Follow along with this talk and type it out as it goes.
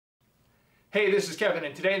Hey, this is Kevin,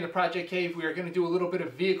 and today in the Project Cave we are going to do a little bit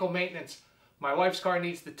of vehicle maintenance. My wife's car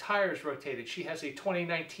needs the tires rotated. She has a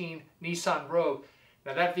 2019 Nissan Rogue.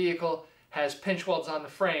 Now that vehicle has pinch welds on the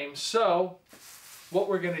frame, so what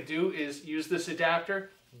we're going to do is use this adapter.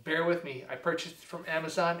 Bear with me, I purchased it from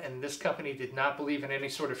Amazon and this company did not believe in any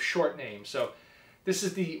sort of short name. So this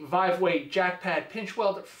is the 5-way jack pad pinch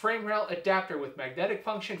weld frame rail adapter with magnetic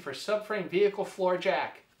function for subframe vehicle floor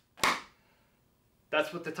jack.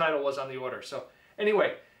 That's what the title was on the order. So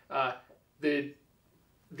anyway, the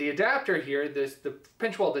adapter here, the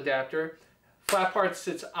pinch weld adapter, flat part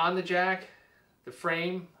sits on the jack, the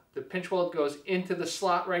frame, the pinch weld goes into the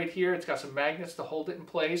slot right here. It's got some magnets to hold it in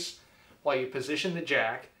place while you position the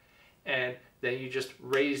jack, and then you just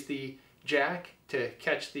raise the jack to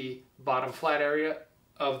catch the bottom flat area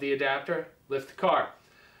of the adapter, lift the car.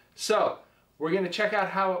 So we're going to check out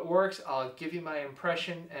how it works. I'll give you my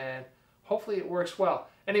impression and hopefully it works well.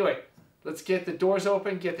 Anyway, let's get the doors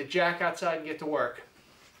open, get the jack outside, and get to work.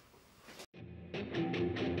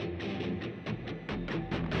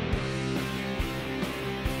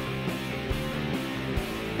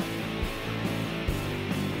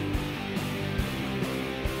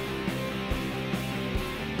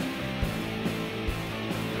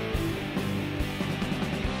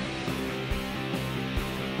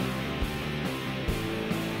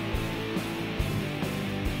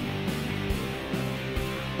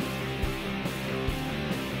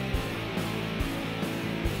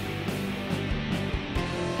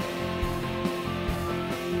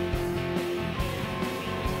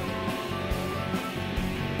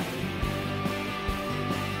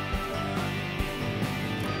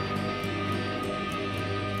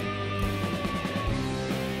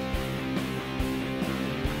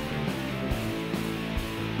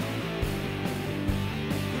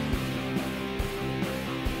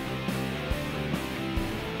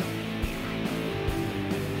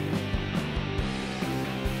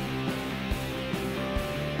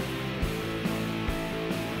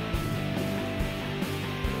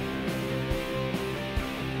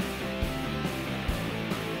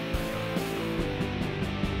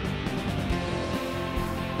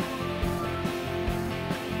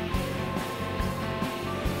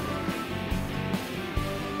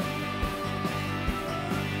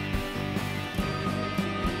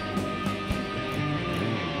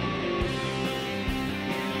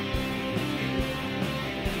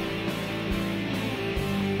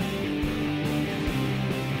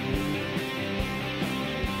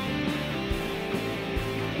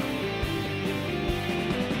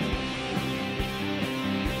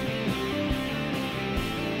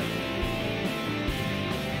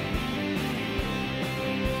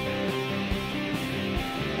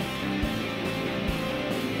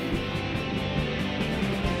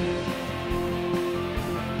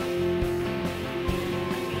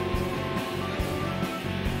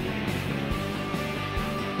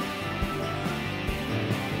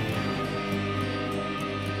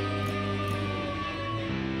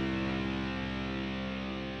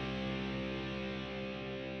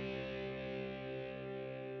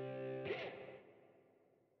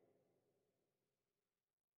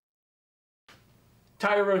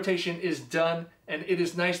 Tire rotation is done, and it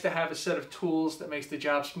is nice to have a set of tools that makes the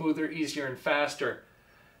job smoother, easier, and faster.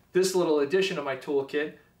 This little addition to my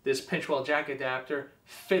toolkit, this pinch weld jack adapter,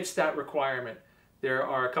 fits that requirement. There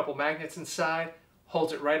are a couple magnets inside,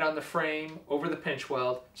 holds it right on the frame over the pinch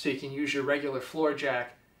weld, so you can use your regular floor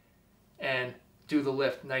jack and do the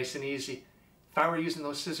lift nice and easy. If I were using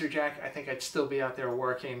those scissor jack, I think I'd still be out there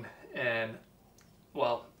working, and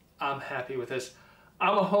well, I'm happy with this.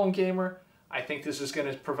 I'm a home gamer. I think this is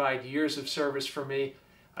going to provide years of service for me.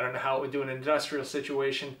 I don't know how it would do in an industrial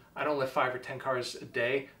situation. I don't lift 5 or 10 cars a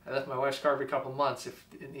day. I lift my wife's car every couple months if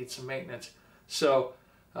it needs some maintenance. So,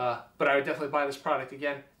 but I would definitely buy this product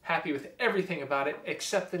again. Happy with everything about it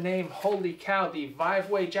except the name. Holy cow, the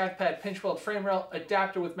 5-way jack pad pinch weld frame rail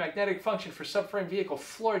adapter with magnetic function for subframe vehicle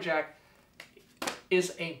floor jack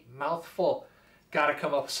is a mouthful. Gotta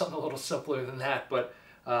come up with something a little simpler than that, but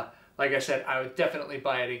like I said, I would definitely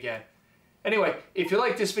buy it again. Anyway, if you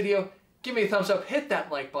like this video, give me a thumbs up, hit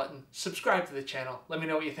that like button, subscribe to the channel, let me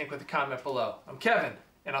know what you think with a comment below. I'm Kevin,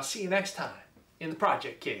 and I'll see you next time in the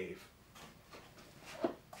Project Cave.